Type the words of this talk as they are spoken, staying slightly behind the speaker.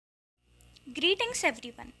Greetings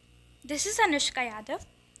everyone. This is Anushka Yadav.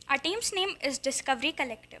 Our team's name is Discovery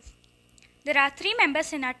Collective. There are 3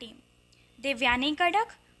 members in our team: Devyani,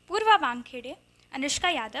 Gadakh, Poorva, Wankhade,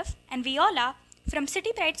 Anushka Yadav, and we all are from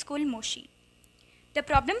City Pride School, Moshi. The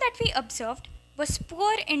problem that we observed was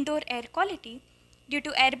poor indoor air quality due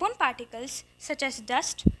to airborne particles such as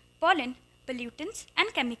dust, pollen, pollutants,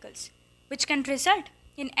 and chemicals, which can result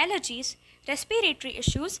in allergies, respiratory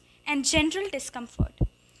issues, and general discomfort.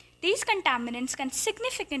 These contaminants can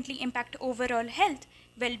significantly impact overall health,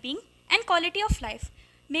 well-being, and quality of life,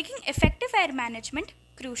 making effective air management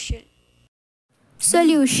crucial.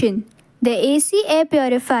 Solution: the AC air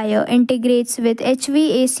purifier integrates with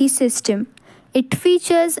HVAC system. It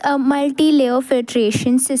features a multi-layer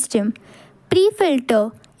filtration system, pre-filter,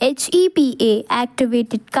 HEPA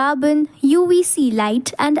activated carbon, UVC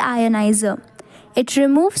light, and ionizer. It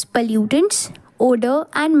removes pollutants, odor,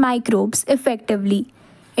 and microbes effectively.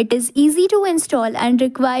 It is easy to install and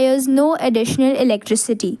requires no additional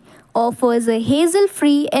electricity. Offers a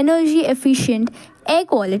hassle-free, energy-efficient air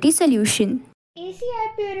quality solution. AC air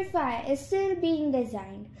purifier is still being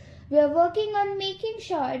designed. We are working on making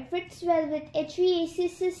sure it fits well with HVAC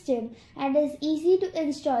system and is easy to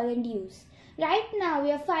install and use. Right now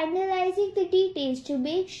we are finalizing the details to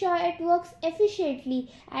make sure it works efficiently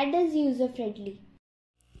and is user-friendly.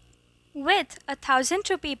 With a 1,000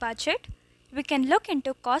 rupee budget, we can look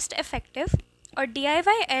into cost-effective or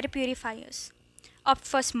DIY air purifiers, opt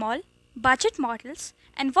for small, budget models,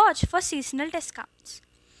 and watch for seasonal discounts.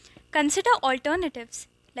 Consider alternatives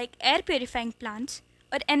like air purifying plants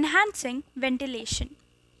or enhancing ventilation.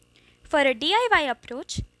 For a DIY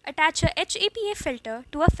approach, attach a HEPA filter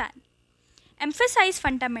to a fan. Emphasize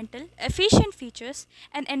fundamental, efficient features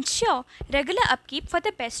and ensure regular upkeep for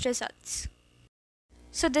the best results.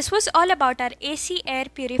 So this was all about our AC air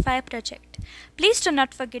purifier project. Please do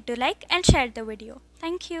not forget to like and share the video.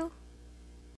 Thank you.